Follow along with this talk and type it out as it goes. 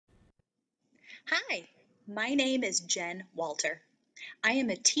Hi, my name is Jen Walter. I am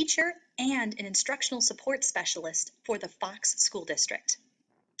a teacher and an instructional support specialist for the Fox School District.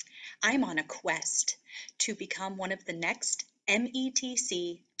 I'm on a quest to become one of the next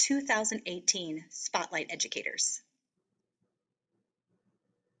METC 2018 Spotlight Educators.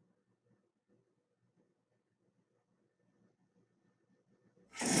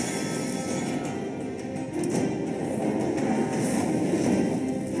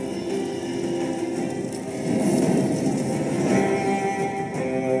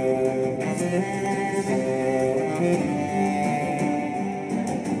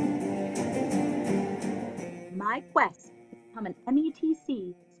 My quest to become an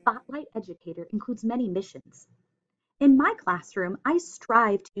METC Spotlight Educator includes many missions. In my classroom, I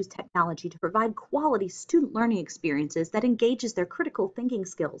strive to use technology to provide quality student learning experiences that engages their critical thinking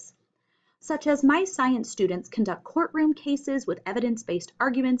skills, such as my science students conduct courtroom cases with evidence-based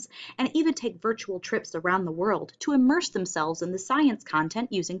arguments and even take virtual trips around the world to immerse themselves in the science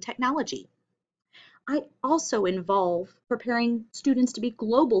content using technology. I also involve preparing students to be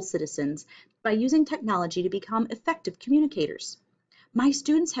global citizens by using technology to become effective communicators. My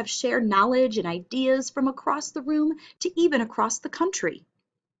students have shared knowledge and ideas from across the room to even across the country.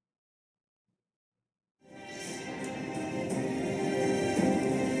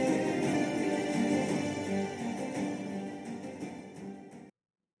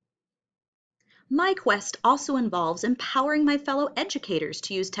 My quest also involves empowering my fellow educators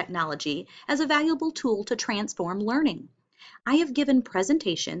to use technology as a valuable tool to transform learning. I have given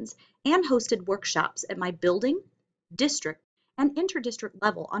presentations and hosted workshops at my building, district, and interdistrict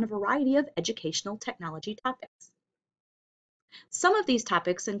level on a variety of educational technology topics. Some of these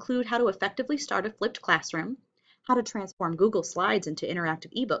topics include how to effectively start a flipped classroom, how to transform Google Slides into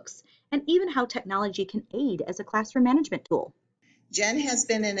interactive ebooks, and even how technology can aid as a classroom management tool. Jen has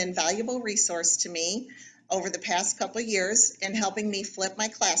been an invaluable resource to me over the past couple of years in helping me flip my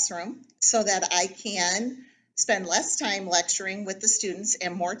classroom so that I can spend less time lecturing with the students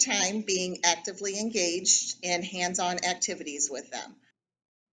and more time being actively engaged in hands-on activities with them.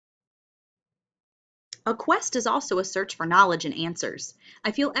 A quest is also a search for knowledge and answers.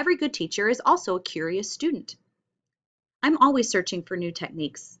 I feel every good teacher is also a curious student. I'm always searching for new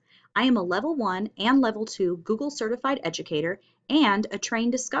techniques. I am a Level 1 and Level 2 Google Certified Educator and a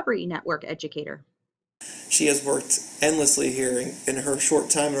trained Discovery Network educator. She has worked endlessly here in her short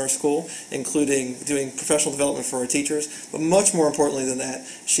time in our school, including doing professional development for our teachers, but much more importantly than that,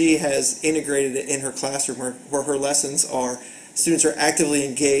 she has integrated it in her classroom where her lessons are, students are actively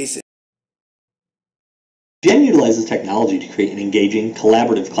engaged. Jen utilizes technology to create an engaging,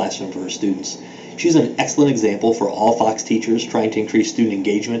 collaborative classroom for her students. She's an excellent example for all Fox teachers trying to increase student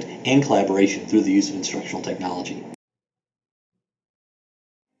engagement and collaboration through the use of instructional technology.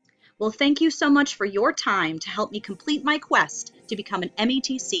 Well, thank you so much for your time to help me complete my quest to become an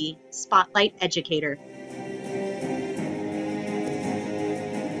METC Spotlight Educator.